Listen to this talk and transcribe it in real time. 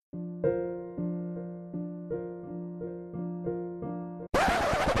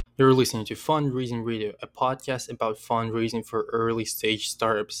You're listening to Fundraising Radio, a podcast about fundraising for early stage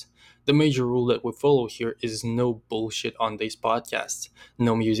startups. The major rule that we follow here is no bullshit on these podcasts.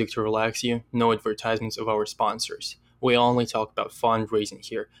 No music to relax you, no advertisements of our sponsors. We only talk about fundraising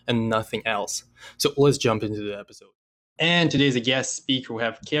here and nothing else. So let's jump into the episode. And today's a guest speaker. We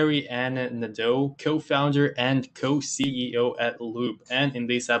have Carrie Ann Nadeau, co-founder and co-CEO at Loop. And in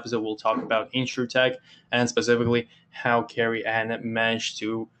this episode, we'll talk about InsurTech and specifically how Carrie Ann managed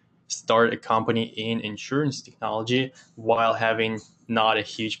to start a company in insurance technology while having not a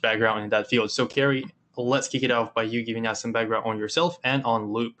huge background in that field. So Carrie, let's kick it off by you giving us some background on yourself and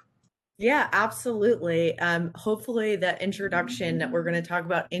on Loop. Yeah, absolutely. Hopefully that introduction that we're going to talk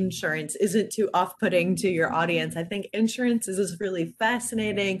about insurance isn't too off-putting to your audience. I think insurance is this really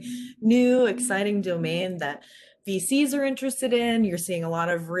fascinating, new, exciting domain that VCs are interested in. You're seeing a lot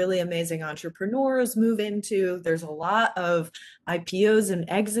of really amazing entrepreneurs move into. There's a lot of IPOs and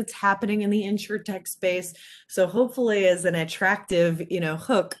exits happening in the insurtech space. So hopefully as an attractive,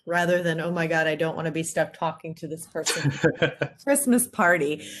 hook rather than, oh my God, I don't want to be stuck talking to this person Christmas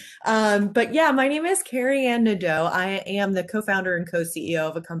party. But yeah, my name is Carrie Ann Nadeau. I am the co-founder and co-CEO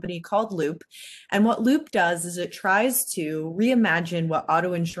of a company called Loop. And what Loop does is it tries to reimagine what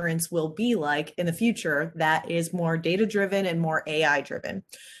auto insurance will be like in the future that is more data-driven and more AI-driven.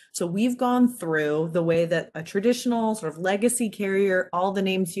 So we've gone through the way that a traditional sort of legacy carrier, all the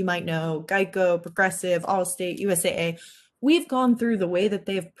names you might know, Geico, Progressive, Allstate, USAA, we've gone through the way that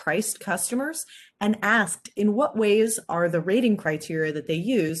they've priced customers and asked in what ways are the rating criteria that they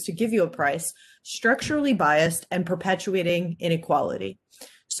use to give you a price structurally biased and perpetuating inequality.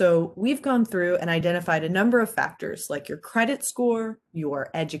 So we've gone through and identified a number of factors like your credit score, your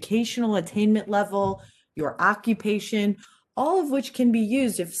educational attainment level, your occupation, all of which can be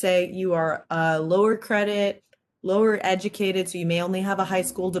used if, say, you are lower credit, lower educated, so you may only have a high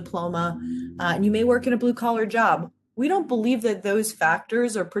school diploma, and you may work in a blue collar job. We don't believe that those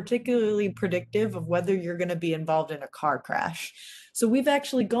factors are particularly predictive of whether you're going to be involved in a car crash. So we've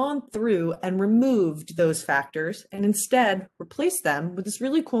actually gone through and removed those factors and instead replaced them with this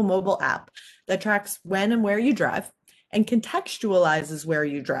really cool mobile app that tracks when and where you drive and contextualizes where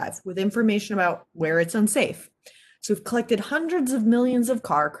you drive with information about where it's unsafe. So we've collected hundreds of millions of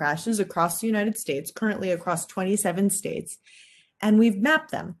car crashes across the United States, currently across 27 states, and we've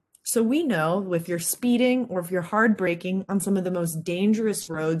mapped them. So we know if you're speeding or if you're hard braking on some of the most dangerous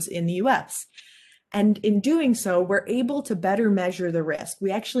roads in the US. And in doing so, we're able to better measure the risk.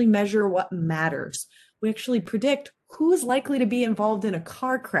 We actually measure what matters. We actually predict who's likely to be involved in a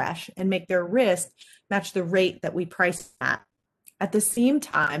car crash and make their risk match the rate that we price at. At the same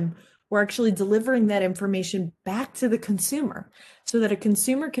time, we're actually delivering that information back to the consumer so that a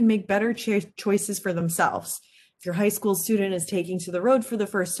consumer can make better choices for themselves. If your high school student is taking to the road for the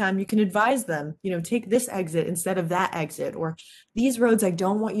first time, you can advise them, take this exit instead of that exit, or these roads, I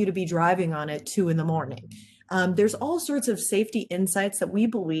don't want you to be driving on at 2 a.m. There's all sorts of safety insights that we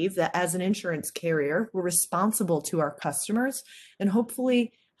believe that as an insurance carrier, we're responsible to our customers and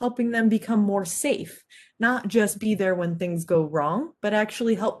hopefully helping them become more safe, not just be there when things go wrong, but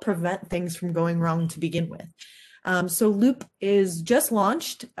actually help prevent things from going wrong to begin with. So Loop is just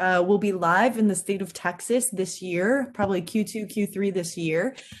launched. We'll be live in the state of Texas this year, probably Q2, Q3 this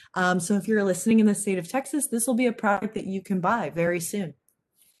year. So if you're listening in the state of Texas, this will be a product that you can buy very soon.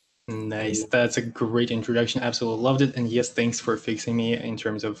 Nice. That's a great introduction. Absolutely loved it. And yes, thanks for fixing me in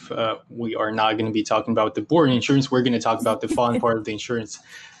terms of we are not going to be talking about the boring insurance. We're going to talk about the fun part of the insurance.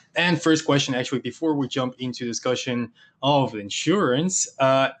 And first question, actually, before we jump into discussion of insurance,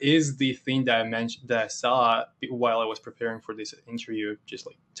 is the thing that I mentioned that I saw while I was preparing for this interview, just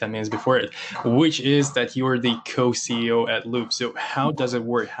like 10 minutes before it, which is that you're the co-CEO at Loop. So how does it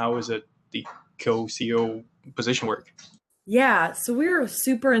work? How is it the co-CEO position work? Yeah, so we were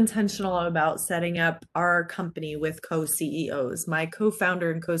super intentional about setting up our company with co-CEOs. My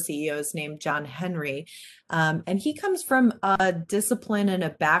co-founder and co-CEO is named John Henry, and he comes from a discipline and a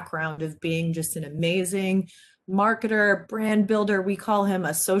background of being just an amazing marketer, brand builder. We call him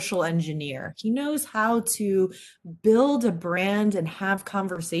a social engineer. He knows how to build a brand and have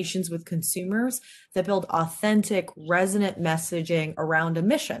conversations with consumers that build authentic, resonant messaging around a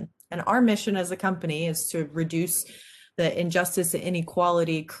mission. And our mission as a company is to reduce the injustice and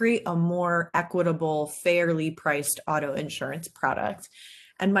inequality, create a more equitable, fairly priced auto insurance product.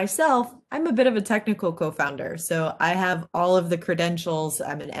 And myself, I'm a bit of a technical co-founder. So I have all of the credentials.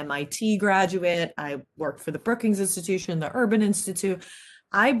 I'm an MIT graduate. I worked for the Brookings Institution, the Urban Institute.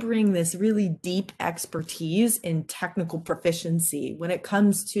 I bring this really deep expertise in technical proficiency when it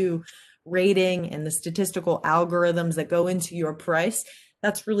comes to rating and the statistical algorithms that go into your price.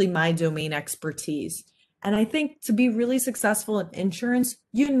 That's really my domain expertise. And I think to be really successful in insurance,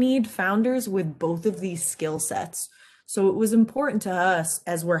 you need founders with both of these skill sets. So it was important to us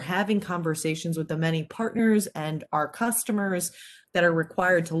as we're having conversations with the many partners and our customers that are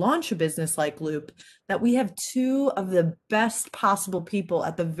required to launch a business like Loop that we have two of the best possible people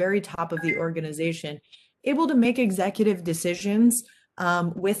at the very top of the organization able to make executive decisions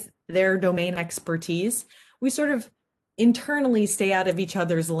with their domain expertise. We sort of internally stay out of each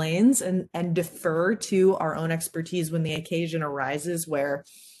other's lanes and defer to our own expertise when the occasion arises where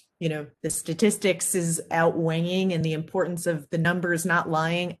the statistics is outweighing and the importance of the numbers not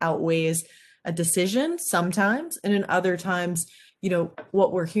lying outweighs a decision sometimes, and in other times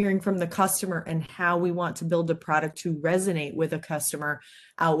what we're hearing from the customer and how we want to build a product to resonate with a customer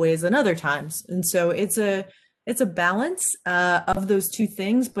outweighs in other times. And so it's a balance of those two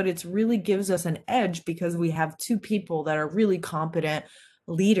things, but it really gives us an edge because we have two people that are really competent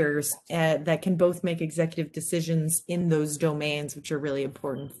leaders that can both make executive decisions in those domains, which are really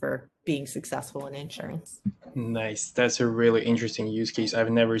important for being successful in insurance. Nice. That's a really interesting use case.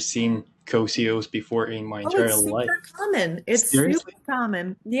 I've never seen co-CEOs before in my entire It's life. super common. It's Seriously? super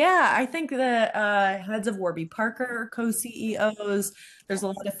common. Yeah, I think the heads of Warby Parker are co-CEOs. There's a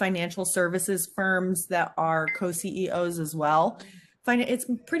lot of financial services firms that are co-CEOs as well. It's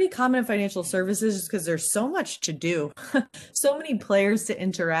pretty common in financial services just because there's so much to do, so many players to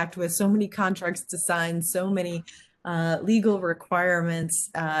interact with, so many contracts to sign, so many legal requirements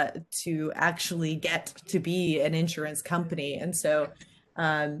to actually get to be an insurance company. And so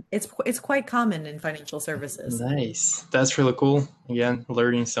it's quite common in financial services. Nice. That's really cool. Again,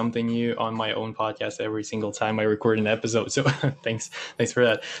 learning something new on my own podcast every single time I record an episode. So thanks for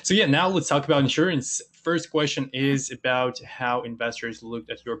that. So yeah, now let's talk about insurance. First question is about how investors looked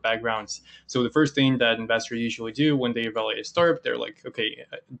at your backgrounds. So the first thing that investors usually do when they evaluate a startup, they're like, okay,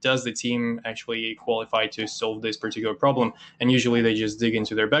 does the team actually qualify to solve this particular problem? And usually they just dig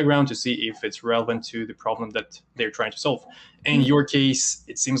into their background to see if it's relevant to the problem that they're trying to solve. In your case,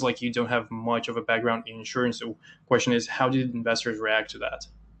 it seems like you don't have much of a background in insurance. So question is, how did investors react to that?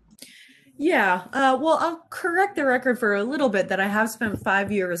 Yeah, well, I'll correct the record for a little bit that I have spent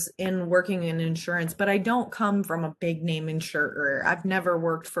 5 years in working in insurance, but I don't come from a big name insurer. I've never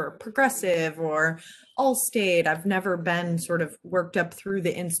worked for Progressive or Allstate. I've never been sort of worked up through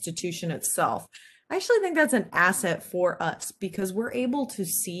the institution itself. I actually think that's an asset for us because we're able to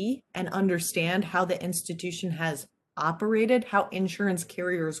see and understand how the institution has operated, how insurance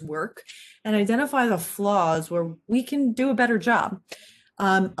carriers work, and identify the flaws where we can do a better job.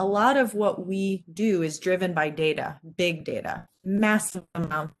 A lot of what we do is driven by data, big data, massive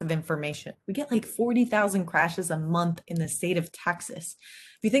amounts of information. We get like 40,000 crashes a month in the state of Texas.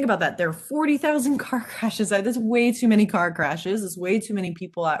 If you think about that, there are 40,000 car crashes. That's way too many car crashes. There's way too many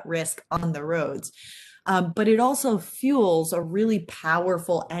people at risk on the roads. But it also fuels a really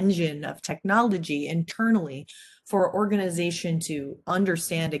powerful engine of technology internally for an organization to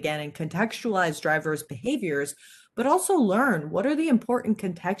understand again and contextualize drivers' behaviors, but also learn what are the important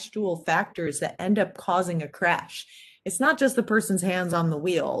contextual factors that end up causing a crash. It's not just the person's hands on the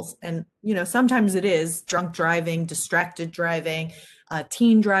wheels. And, sometimes it is drunk driving, distracted driving,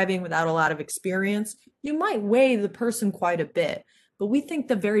 teen driving without a lot of experience. You might weigh the person quite a bit. But we think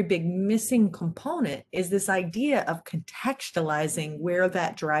the very big missing component is this idea of contextualizing where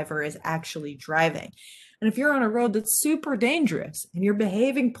that driver is actually driving. And if you're on a road that's super dangerous and you're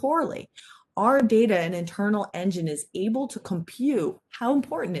behaving poorly, our data and internal engine is able to compute how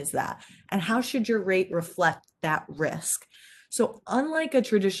important is that and how should your rate reflect that risk. So unlike a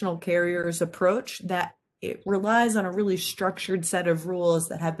traditional carrier's approach that it relies on a really structured set of rules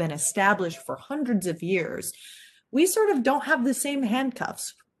that have been established for hundreds of years, we sort of don't have the same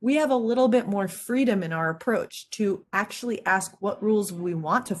handcuffs. We have a little bit more freedom in our approach to actually ask what rules we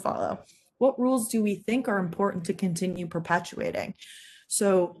want to follow. What rules do we think are important to continue perpetuating?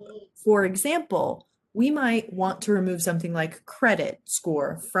 So, for example, we might want to remove something like credit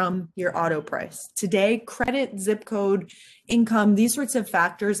score from your auto price. Today, credit, zip code, income, these sorts of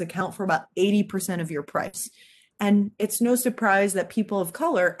factors account for about 80% of your price. And it's no surprise that people of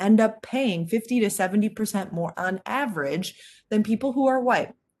color end up paying 50 to 70% more on average than people who are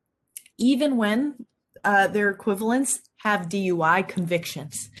white, even when their equivalents have DUI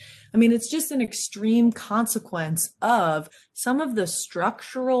convictions. I mean, it's just an extreme consequence of some of the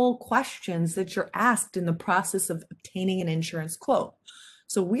structural questions that you're asked in the process of obtaining an insurance quote.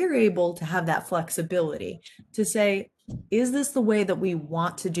 So we're able to have that flexibility to say, is this the way that we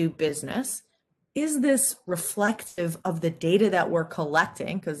want to do business? Is this reflective of the data that we're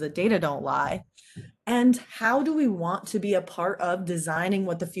collecting? Because the data don't lie. And how do we want to be a part of designing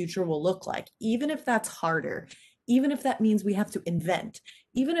what the future will look like, even if that's harder, even if that means we have to invent,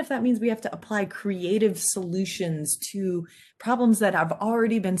 even if that means we have to apply creative solutions to problems that have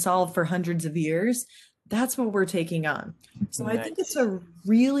already been solved for hundreds of years. That's what we're taking on. So I think it's Nice. a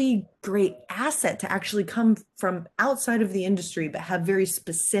really great asset to actually come from outside of the industry, but have very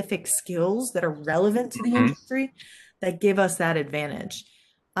specific skills that are relevant to the Mhm. industry that give us that advantage.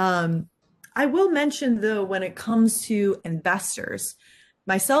 Um, I will mention though, when it comes to investors,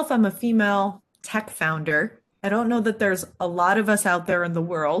 myself, I'm a female tech founder. I don't know that there's a lot of us out there in the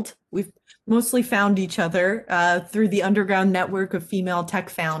world. We've mostly found each other through the underground network of female tech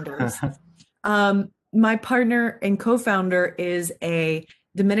founders. My partner and co-founder is a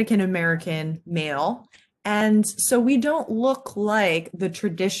Dominican American male. And so we don't look like the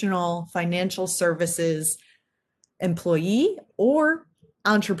traditional financial services employee or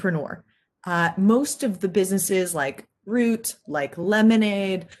entrepreneur. Most of the businesses like Root, like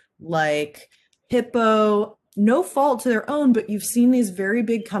Lemonade, like Hippo, no fault to their own, but you've seen these very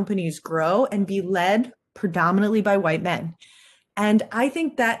big companies grow and be led predominantly by white men. And I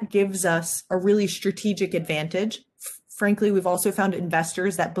think that gives us a really strategic advantage. Frankly, we've also found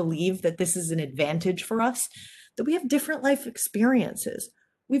investors that believe that this is an advantage for us, that we have different life experiences.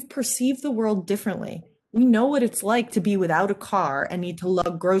 We've perceived the world differently. We know what it's like to be without a car and need to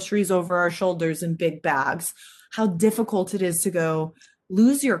lug groceries over our shoulders in big bags, how difficult it is to go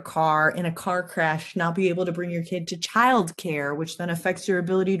lose your car in a car crash, not be able to bring your kid to childcare, which then affects your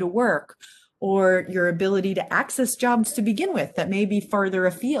ability to work or your ability to access jobs to begin with that may be farther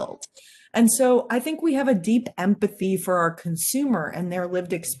afield. And so I think we have a deep empathy for our consumer and their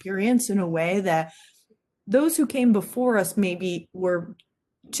lived experience in a way that those who came before us maybe were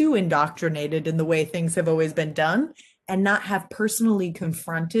too indoctrinated in the way things have always been done and not have personally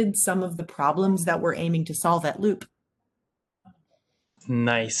confronted some of the problems that we're aiming to solve at Loop.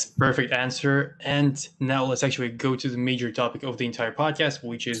 Nice, perfect answer. And now let's actually go to the major topic of the entire podcast,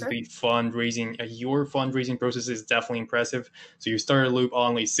 which is Sure. the fundraising. Your fundraising process is definitely impressive. So you started Loop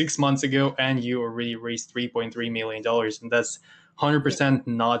only 6 months ago, and you already raised $3.3 million, and that's 100%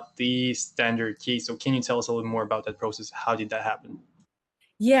 not the standard case. So can you tell us a little more about that process? How did that happen?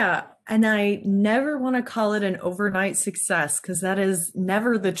 Yeah, and I never want to call it an overnight success because that is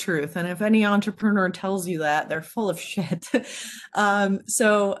never the truth. And if any entrepreneur tells you that, they're full of shit.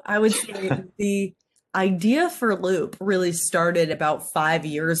 So I would say the idea for Loop really started about 5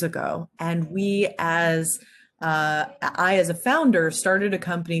 years ago. And I, as a founder, started a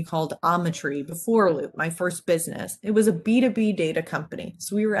company called Ometry before Loop, my first business. It was a B2B data company.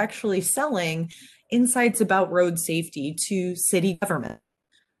 So we were actually selling insights about road safety to city government.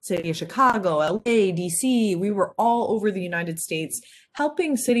 City of Chicago, LA, DC, we were all over the United States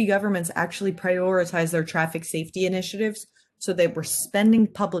helping city governments actually prioritize their traffic safety initiatives so they were spending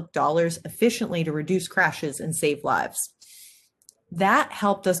public dollars efficiently to reduce crashes and save lives. That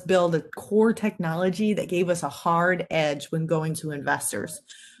helped us build a core technology that gave us a hard edge when going to investors.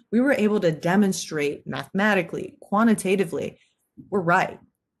 We were able to demonstrate mathematically, quantitatively, we're right,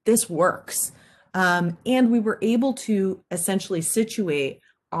 this works. And we were able to essentially situate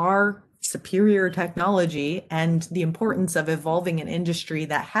our superior technology and the importance of evolving an industry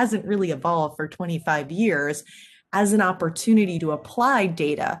that hasn't really evolved for 25 years as an opportunity to apply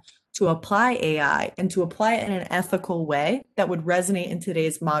data, to apply AI, and to apply it in an ethical way that would resonate in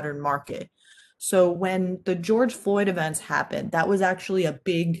today's modern market. So when the George Floyd events happened, that was actually a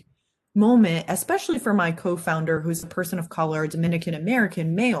big moment, especially for my co-founder, who's a person of color, Dominican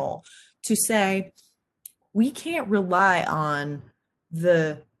American male, to say, we can't rely on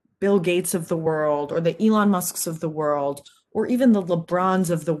the Bill Gates of the world or the Elon Musks of the world or even the LeBrons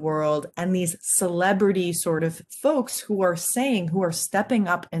of the world and these celebrity sort of folks who are saying, who are stepping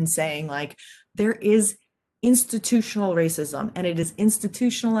up and saying, like, there is institutional racism and it is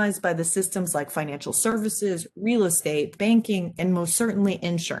institutionalized by the systems like financial services, real estate, banking, and most certainly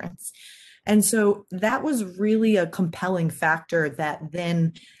insurance. And so that was really a compelling factor that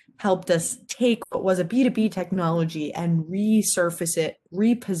then helped us take what was a B2B technology and resurface it,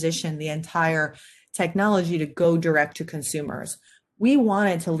 reposition the entire technology to go direct to consumers. We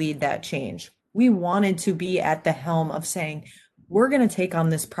wanted to lead that change. We wanted to be at the helm of saying, we're going to take on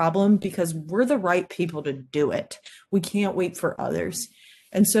this problem because we're the right people to do it. We can't wait for others.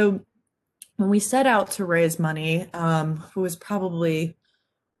 And so when we set out to raise money, it was probably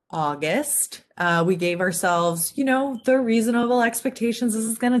August. We gave ourselves, the reasonable expectations. This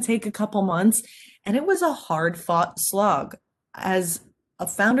is going to take a couple months. And it was a hard fought slog. As a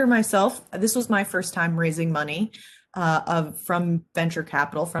founder myself, this was my first time raising money. from venture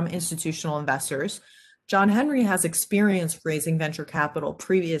capital, from institutional investors. John Henry has experience raising venture capital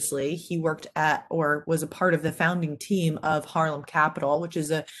previously. He worked at or was a part of the founding team of Harlem Capital, which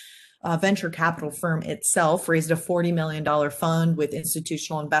is a venture capital firm itself, raised a $40 million fund with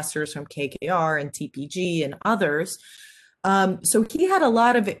institutional investors from KKR and TPG and others. So he had a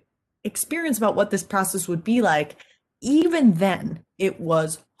lot of experience about what this process would be like. Even then, it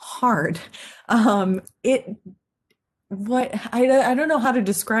was hard. It what I don't know how to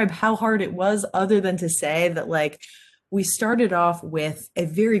describe how hard it was other than to say that like we started off with a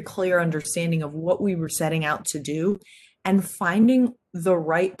very clear understanding of what we were setting out to do and finding the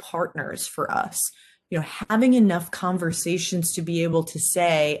right partners for us. You know, having enough conversations to be able to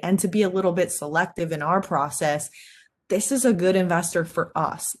say and to be a little bit selective in our process, this is a good investor for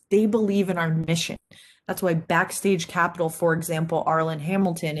us. They believe in our mission. That's why Backstage Capital, for example, Arlan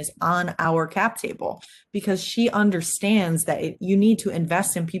Hamilton is on our cap table because she understands that you need to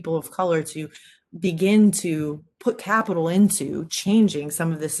invest in people of color to begin to put capital into changing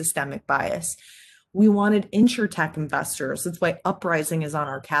some of the systemic bias. We wanted insurtech investors. That's why Uprising is on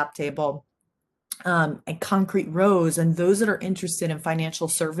our cap table. And Concrete Rose, and those that are interested in financial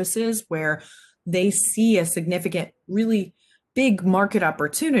services where they see a significant, really big market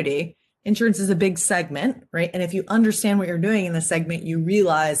opportunity. Insurance is a big segment, right? And if you understand what you're doing in the segment, you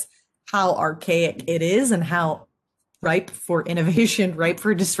realize how archaic it is and how ripe for innovation, ripe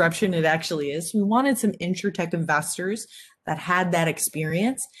for disruption it actually is. We wanted some insurtech investors that had that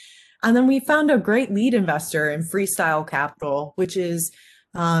experience. And then we found a great lead investor in Freestyle Capital, which is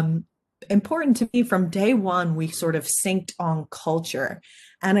important to me. From day one, we sort of synced on culture.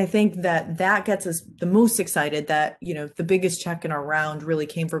 And I think that that gets us the most excited that, you know, the biggest check in our round really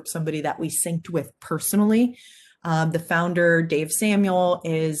came from somebody that we synced with personally. The founder, Dave Samuel,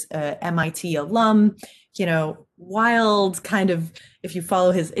 is a MIT alum, you know, wild kind of, if you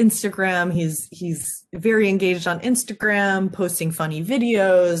follow his Instagram, he's very engaged on Instagram, posting funny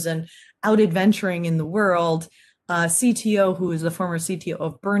videos and out adventuring in the world. CTO, who is the former CTO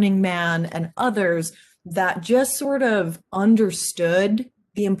of Burning Man and others that just sort of understood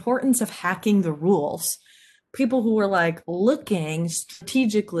the importance of hacking the rules. People who were like looking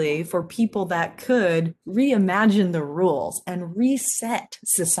strategically for people that could reimagine the rules and reset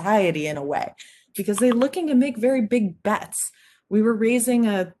society in a way, because they're looking to make very big bets. We were raising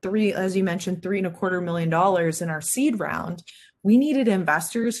as you mentioned, $3.25 million in our seed round. We needed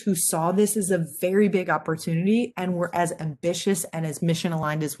investors who saw this as a very big opportunity and were as ambitious and as mission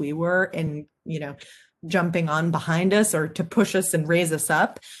aligned as we were in, you know, jumping on behind us or to push us and raise us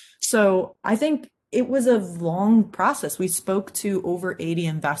up. So I think it was a long process. We spoke to over 80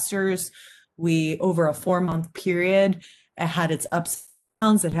 investors. Over a 4-month period, it had its ups and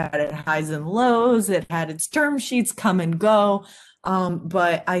downs, it had its highs and lows, it had its term sheets come and go.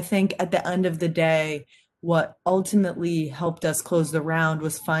 But I think at the end of the day, what ultimately helped us close the round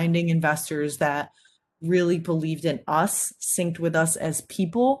was finding investors that really believed in us, synced with us as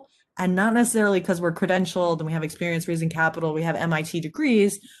people, and not necessarily because we're credentialed and we have experience raising capital, we have MIT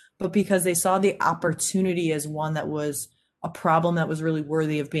degrees, but because they saw the opportunity as one that was a problem that was really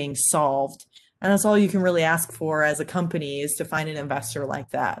worthy of being solved. And that's all you can really ask for as a company, is to find an investor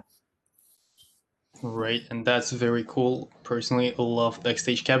like that. Right, and that's very cool. Personally, I love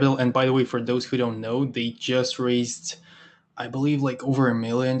Backstage Capital. And by the way, for those who don't know, they just raised, I believe, like over $1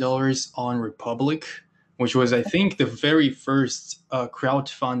 million on Republic, which was, I think, the very first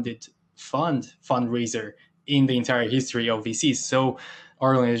crowd-funded fundraiser in the entire history of VCs. So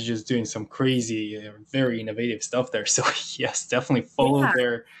Arlan is just doing some crazy, very innovative stuff there. So yes, definitely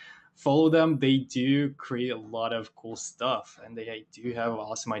follow them. They do create a lot of cool stuff and they do have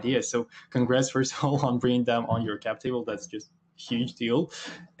awesome ideas. So congrats, first of all, on bringing them on your cap table. That's just a huge deal.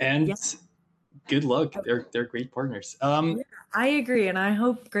 And Yeah. good luck. They're great partners. Yeah, I agree. And I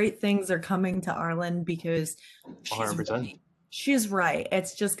hope great things are coming to Arlan because she's 100%. right. She's right.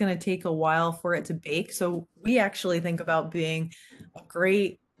 It's just going to take a while for it to bake. So we actually think about being a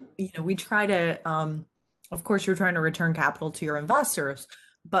great, we try to, of course, you're trying to return capital to your investors.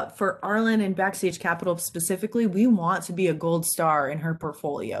 But for Arlan and Backstage Capital specifically, we want to be a gold star in her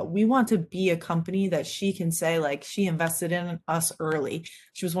portfolio. We want to be a company that she can say, like, she invested in us early.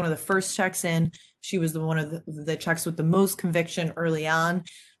 She was one of the first checks in. She was one of the checks with the most conviction early on.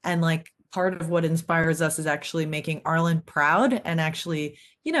 And like part of what inspires us is actually making Arlan proud and actually,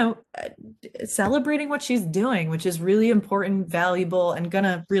 celebrating what she's doing, which is really important, valuable, and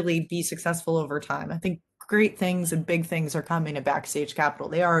gonna really be successful over time. I think great things and big things are coming to Backstage Capital.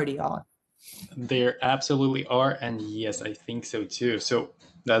 They already are. There absolutely are. And yes, I think so too. So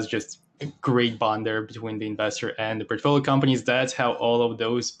that's just great bond there between the investor and the portfolio companies. That's how all of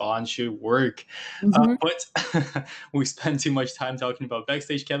those bonds should work. Mhm. But we spent too much time talking about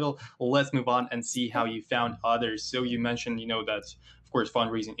Backstage, Kevin. Let's move on and see how you found others. So you mentioned, that of course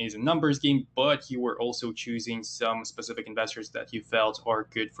fundraising is a numbers game, but you were also choosing some specific investors that you felt are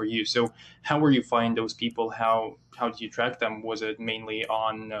good for you. So how were you finding those people? How did you track them? Was it mainly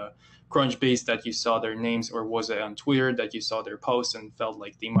on Crunchbase that you saw their names, or was it on Twitter that you saw their posts and felt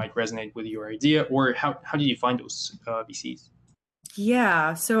like they might resonate with your idea? Or how did you find those VCs?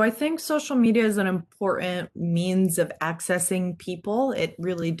 Yeah, so I think social media is an important means of accessing people. It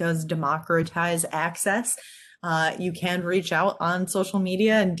really does democratize access. You can reach out on social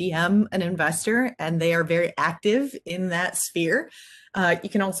media and DM an investor, and they are very active in that sphere. You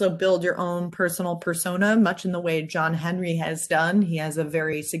can also build your own personal persona, much in the way John Henry has done. He has a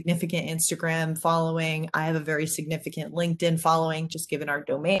very significant Instagram following. I have a very significant LinkedIn following, just given our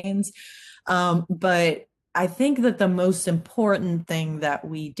domains. But I think that the most important thing that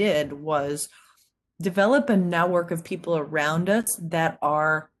we did was develop a network of people around us that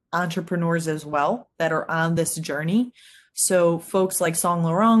are entrepreneurs as well, that are on this journey. So folks like Song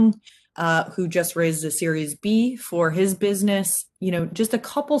Lorong, who just raised a Series B for his business, just a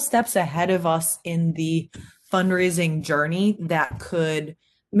couple steps ahead of us in the fundraising journey that could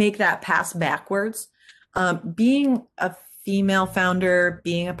make that pass backwards. Being a female founder,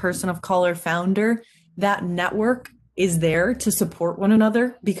 being a person of color founder, that network is there to support one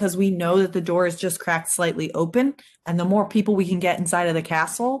another because we know that the door is just cracked slightly open. And the more people we can get inside of the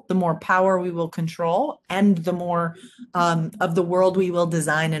castle, the more power we will control and the more of the world we will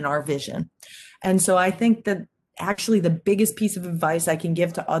design in our vision. And so I think that actually the biggest piece of advice I can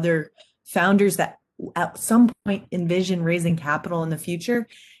give to other founders that at some point envision raising capital in the future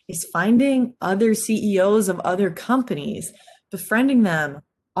is finding other CEOs of other companies, befriending them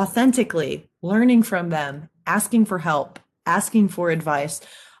authentically, learning from them, asking for help, asking for advice.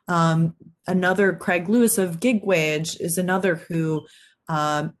 Another Craig Lewis of Gigwage is another who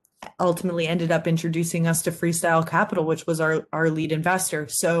ultimately ended up introducing us to Freestyle Capital, which was our lead investor.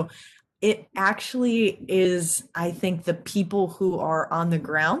 So it actually is, I think, the people who are on the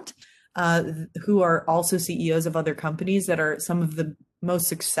ground, who are also CEOs of other companies that are some of the most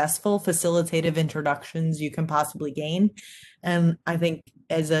successful facilitative introductions you can possibly gain. And I think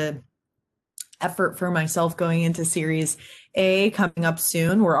as a effort for myself going into Series A coming up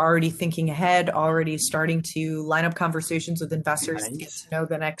soon, we're already thinking ahead, already starting to line up conversations with investors to get Nice. to know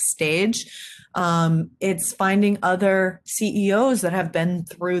the next stage. It's finding other CEOs that have been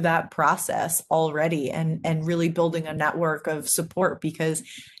through that process already and really building a network of support, because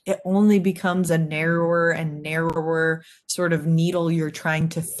it only becomes a narrower and narrower sort of needle you're trying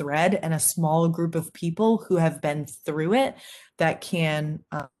to thread, and a small group of people who have been through it that can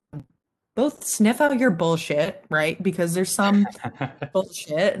both sniff out your bullshit, right? Because there's some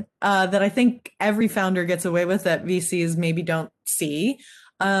bullshit that I think every founder gets away with that VCs maybe don't see.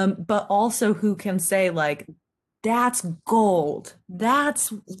 But also who can say like, that's gold.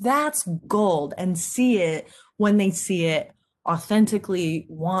 That's gold, and see it when they see it, authentically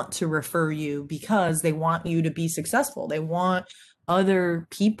want to refer you because they want you to be successful. They want other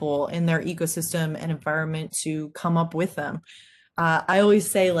people in their ecosystem and environment to come up with them. I always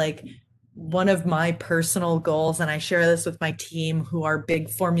say, like, one of my personal goals, and I share this with my team who are big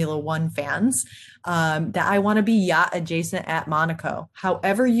Formula One fans, that I want to be yacht adjacent at Monaco.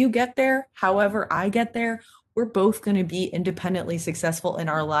 However you get there, however I get there, we're both going to be independently successful in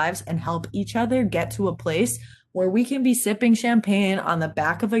our lives and help each other get to a place where we can be sipping champagne on the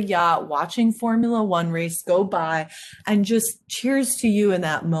back of a yacht, watching Formula One race go by, and just cheers to you in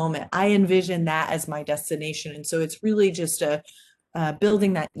that moment. I envision that as my destination. And so it's really just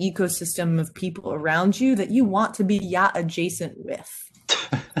building that ecosystem of people around you that you want to be yacht adjacent with.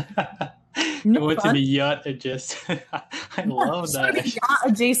 You No want to fun. be yacht adjacent. I love Just want that to be actually. yacht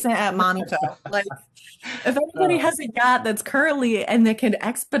adjacent at Monaco. Like, if anybody Uh, has a yacht that's currently and that can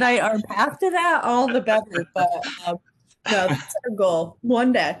expedite our path to that, all the better. But no, that's our goal.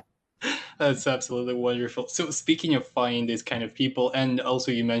 One day. That's absolutely wonderful. So, speaking of finding these kind of people, and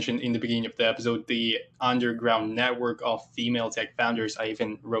also you mentioned in the beginning of the episode the underground network of female tech founders. I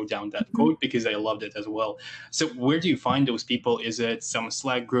even wrote down that Mhm. quote because I loved it as well. So, where do you find those people? Is it some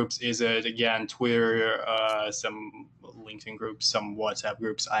Slack groups? Is it again Twitter? Some LinkedIn groups? Some WhatsApp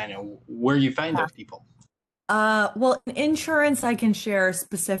groups? I don't know. Where do you find those people? Well, in insurance, I can share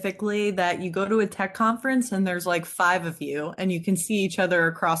specifically that you go to a tech conference and there's like five of you, and you can see each other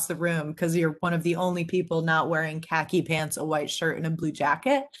across the room because you're one of the only people not wearing khaki pants, a white shirt, and a blue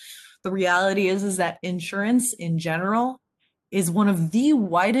jacket. The reality is that insurance in general is one of the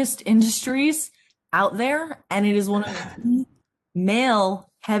widest industries out there, and it is one of the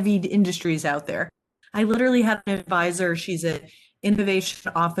male heavy industries out there. I literally had an advisor. She's an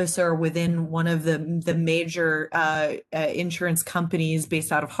innovation officer within one of the major insurance companies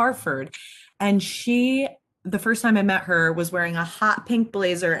based out of Hartford. And the first time I met her, was wearing a hot pink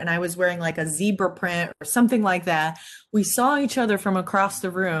blazer, and I was wearing like a zebra print or something like that. We saw each other from across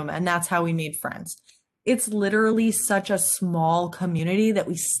the room, and that's how we made friends. It's literally such a small community that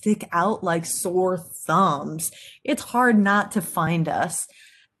we stick out like sore thumbs. It's hard not to find us.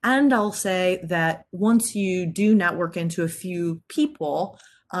 And I'll say that once you do network into a few people,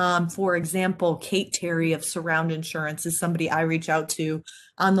 for example, Kate Terry of Surround Insurance is somebody I reach out to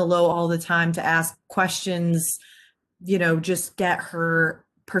on the low all the time to ask questions, just get her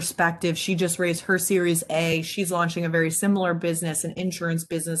perspective. She just raised her Series A. She's launching a very similar business, an insurance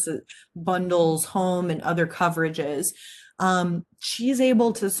business that bundles home and other coverages. She's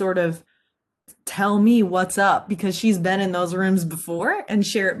able to sort of tell me what's up because she's been in those rooms before and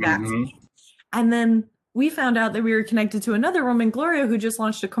share it back to me. And then we found out that we were connected to another woman, Gloria, who just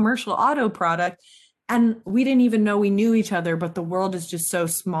launched a commercial auto product. And we didn't even know we knew each other, but the world is just so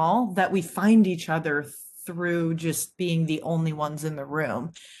small that we find each other through just being the only ones in the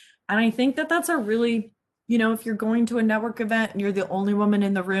room. And I think that that's a really, if you're going to a network event and you're the only woman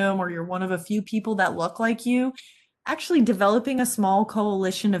in the room, or you're one of a few people that look like you, actually developing a small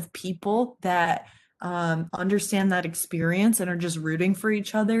coalition of people that understand that experience and are just rooting for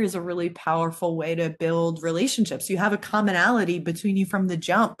each other is a really powerful way to build relationships. You have a commonality between you from the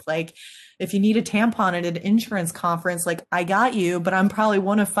jump. Like if you need a tampon at an insurance conference, like I got you, but I'm probably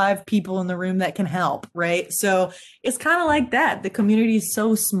one of 5 people in the room that can help, right? So it's kind of like that. The community is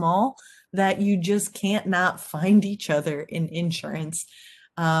so small that you just can't not find each other in insurance.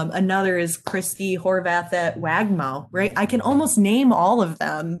 Another is Christy Horvath at Wagmo, right? I can almost name all of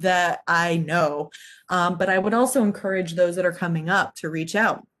them that I know, but I would also encourage those that are coming up to reach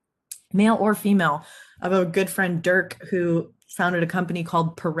out, male or female. I have a good friend, Dirk, who founded a company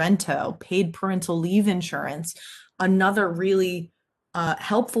called Parento, paid parental leave insurance, another really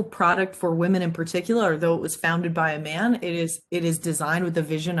helpful product for women in particular. Although it was founded by a man, it is designed with the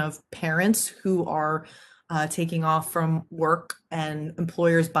vision of parents who are taking off from work and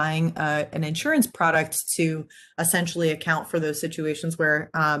employers buying an insurance product to essentially account for those situations where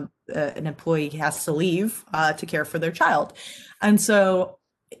an employee has to leave to care for their child. And so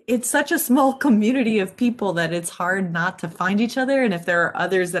it's such a small community of people that it's hard not to find each other. And if there are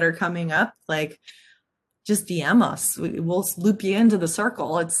others that are coming up, like just DM us. We'll loop you into the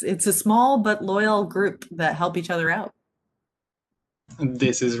circle. It's a small but loyal group that help each other out.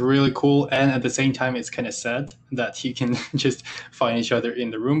 This is really cool, and at the same time it's kind of sad that you can just find each other in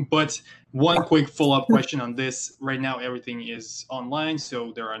the room. But one quick follow-up question on this: right now everything is online,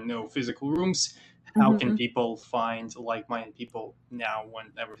 so there are no physical rooms. How can people find like-minded people now when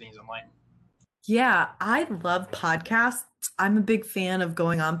everything is online? Yeah, I love podcasts. I'm a big fan of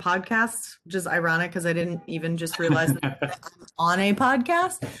going on podcasts, which is ironic because I didn't even just realize that I'm on a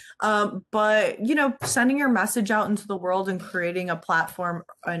podcast. But sending your message out into the world and creating a platform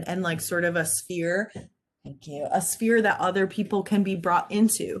and like sort of a sphere, thank you, a sphere that other people can be brought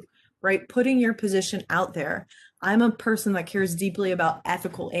into, right? Putting your position out there. I'm a person that cares deeply about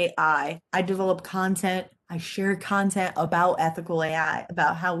ethical AI. I develop content. I share content about ethical AI,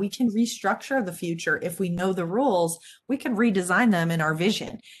 about how we can restructure the future. If we know the rules, we can redesign them in our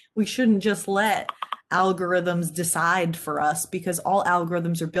vision. We shouldn't just let algorithms decide for us because all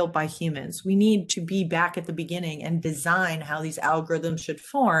algorithms are built by humans. We need to be back at the beginning and design how these algorithms should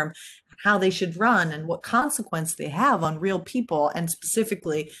form, how they should run, and what consequence they have on real people, and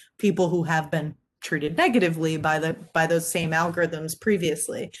specifically people who have been treated negatively by those same algorithms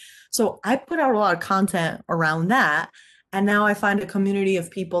previously. So I put out a lot of content around that. And now I find a community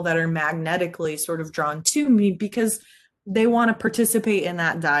of people that are magnetically sort of drawn to me because they want to participate in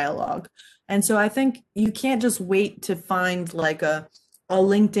that dialogue. And so I think you can't just wait to find like a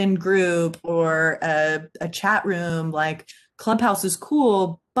LinkedIn group or a chat room. Like Clubhouse is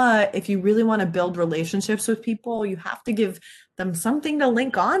cool, but if you really want to build relationships with people, you have to give them something to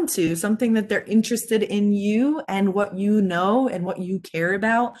link on to, something that they're interested in you and what you know and what you care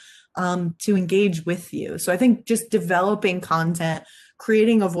about, to engage with you. So I think just developing content,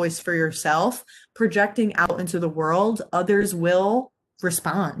 creating a voice for yourself, projecting out into the world, others will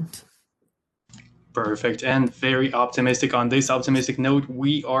respond. Perfect, and very optimistic. On this optimistic note,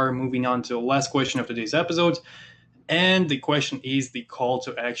 we are moving on to the last question of today's episode. And the question is the call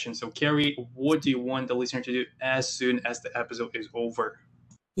to action. So, Carrie, what do you want the listener to do as soon as the episode is over?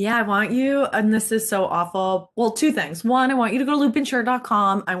 Yeah, I want you, and this is so awful. Well, two things. One, I want you to go to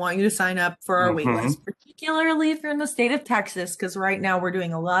loopinsure.com. I want you to sign up for our wait Mm-hmm. list, particularly if you're in the state of Texas, because right now we're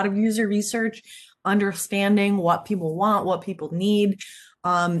doing a lot of user research, understanding what people want, what people need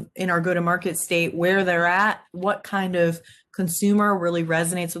in our go-to-market state, where they're at, what kind of consumer really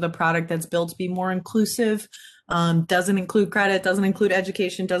resonates with a product that's built to be more inclusive. Doesn't include credit, doesn't include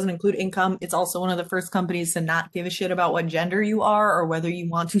education, doesn't include income. It's also one of the first companies to not give a shit about what gender you are or whether you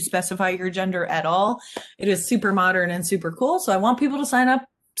want to specify your gender at all. It is super modern and super cool. So I want people to sign up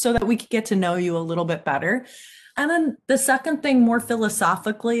so that we can get to know you a little bit better. And then the second thing, more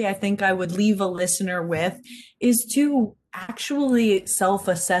philosophically, I think I would leave a listener with is to actually self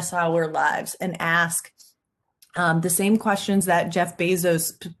assess our lives and ask the same questions that Jeff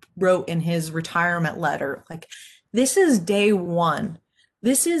Bezos wrote in his retirement letter. Like, this is day one.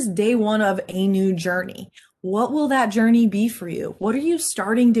 This is day one of a new journey. What will that journey be for you? What are you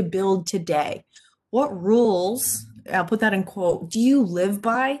starting to build today? What rules, I'll put that in quote, do you live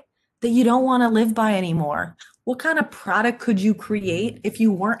by that you don't want to live by anymore? What kind of product could you create if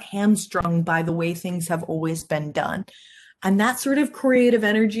you weren't hamstrung by the way things have always been done? And that sort of creative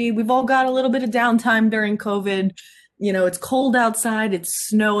energy, we've all got a little bit of downtime during COVID. You know, it's cold outside, it's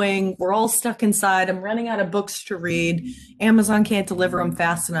snowing, we're all stuck inside. I'm running out of books to read. Amazon can't deliver them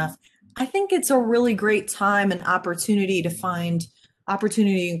fast enough. I think it's a really great time and opportunity to find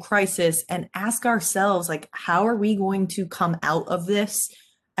opportunity in crisis and ask ourselves, like, how are we going to come out of this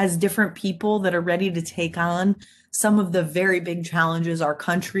as different people that are ready to take on some of the very big challenges our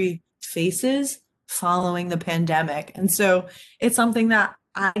country faces following the pandemic? And so it's something that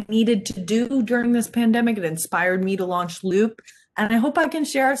I needed to do during this pandemic. It inspired me to launch Loop. And I hope I can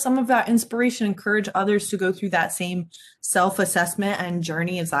share some of that inspiration, encourage others to go through that same self assessment and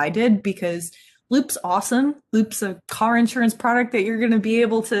journey as I did, because Loop's awesome. Loop's a car insurance product that you're going to be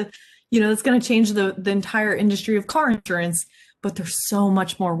able to, it's going to change the entire industry of car insurance. But there's so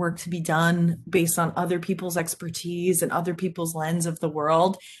much more work to be done based on other people's expertise and other people's lens of the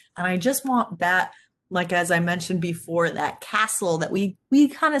world. And I just want that, like as I mentioned before, that castle that we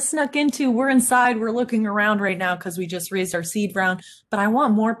kind of snuck into. We're inside, we're looking around right now because we just raised our seed round. But I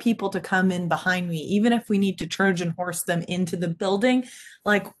want more people to come in behind me, even if we need to Trojan horse them into the building.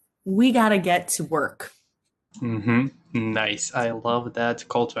 Like, we got to get to work. Mm-hmm. Nice. I love that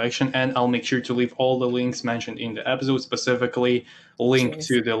call to action. And I'll make sure to leave all the links mentioned in the episode, specifically link Cheers.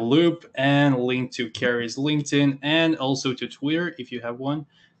 to the Loop and link to Carrie's LinkedIn and also to Twitter if you have one,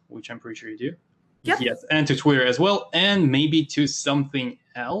 which I'm pretty sure you do. Yep. Yes, and to Twitter as well, and maybe to something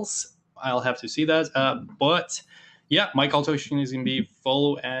else. I'll have to see that. But yeah, my call to action is going to be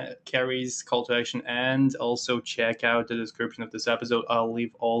follow Carrie's call to action and also check out the description of this episode. I'll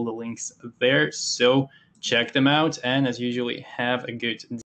leave all the links there. So check them out. And as usually, have a good day.